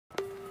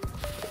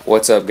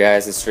What's up,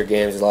 guys? It's for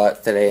Games a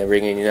Lot. Today I'm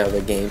bringing you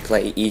another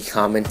gameplay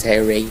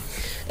commentary,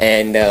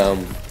 and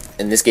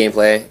in this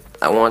gameplay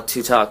I want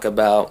to talk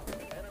about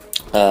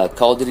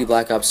Call of Duty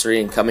Black Ops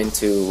 3 and coming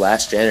to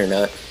last gen or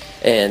not.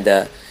 And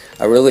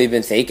I've really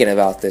been thinking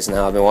about this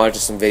now. I've been watching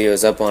some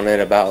videos up on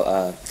it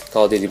about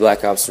Call of Duty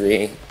Black Ops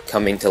 3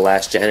 coming to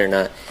last gen or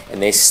not,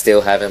 and they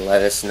still haven't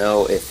let us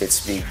know if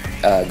it's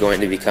going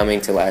to be coming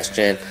to last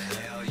gen.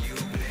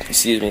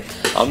 Excuse me.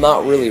 I'm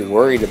not really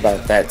worried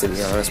about that, to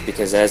be honest,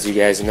 because as you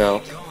guys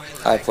know,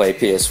 I play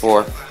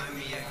PS4.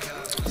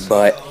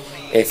 But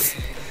if,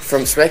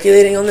 from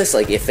speculating on this,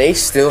 like if they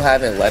still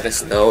haven't let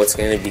us know it's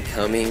going to be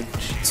coming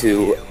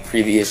to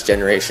previous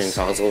generation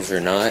consoles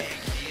or not,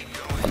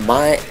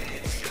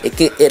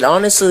 it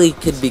honestly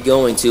could be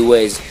going two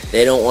ways.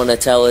 They don't want to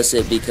tell us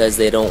it because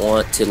they don't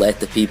want to let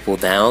the people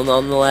down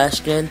on the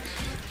last gen,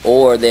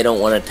 or they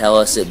don't want to tell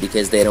us it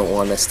because they don't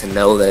want us to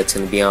know that it's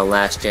going to be on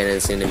last gen and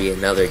it's going to be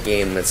another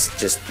game that's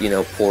just, you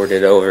know,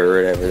 ported over or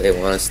whatever. They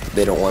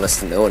don't want us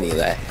to know any of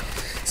that.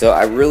 So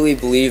I really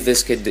believe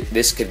this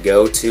could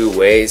go two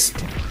ways.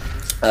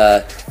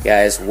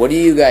 Guys, what do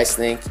you guys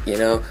think? You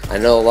know, I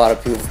know a lot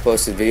of people have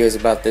posted videos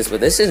about this,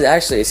 but this is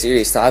actually a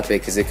serious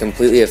topic because it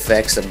completely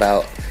affects the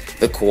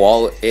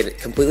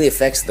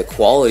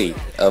quality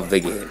of the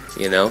game,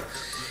 you know?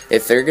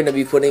 If they're going to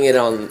be putting it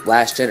on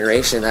last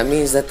generation, that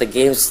means that the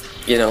game's,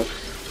 you know,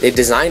 they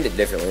designed it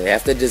differently. They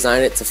have to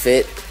design it to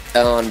fit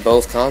on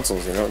both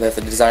consoles, you know. They have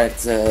to design it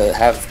to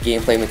have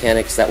gameplay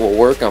mechanics that will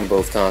work on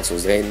both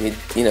consoles. They need,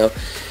 you know,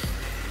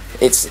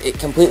 it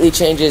completely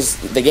changes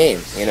the game,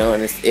 you know.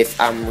 And if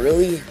I'm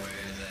really,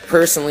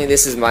 personally,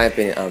 this is my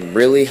opinion, I'm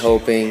really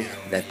hoping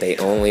that they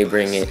only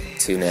bring it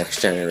to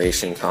next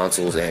generation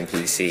consoles and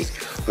PC.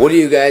 What do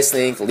you guys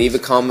think? Leave a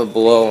comment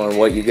below on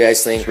what you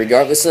guys think,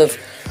 regardless,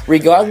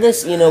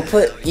 you know,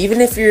 even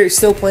if you're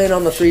still playing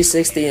on the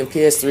 360 and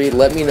PS3,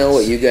 let me know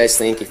what you guys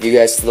think. If you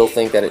guys still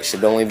think that it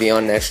should only be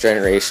on next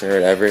generation or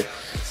whatever.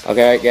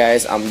 Okay,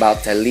 guys, I'm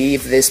about to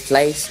leave this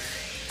place.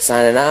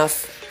 Signing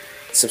off.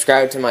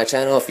 Subscribe to my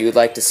channel if you would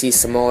like to see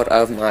some more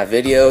of my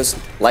videos.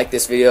 Like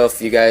this video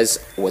if you guys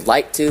would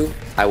like to.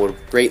 I would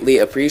greatly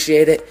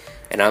appreciate it.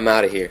 And I'm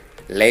out of here.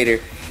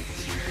 Later.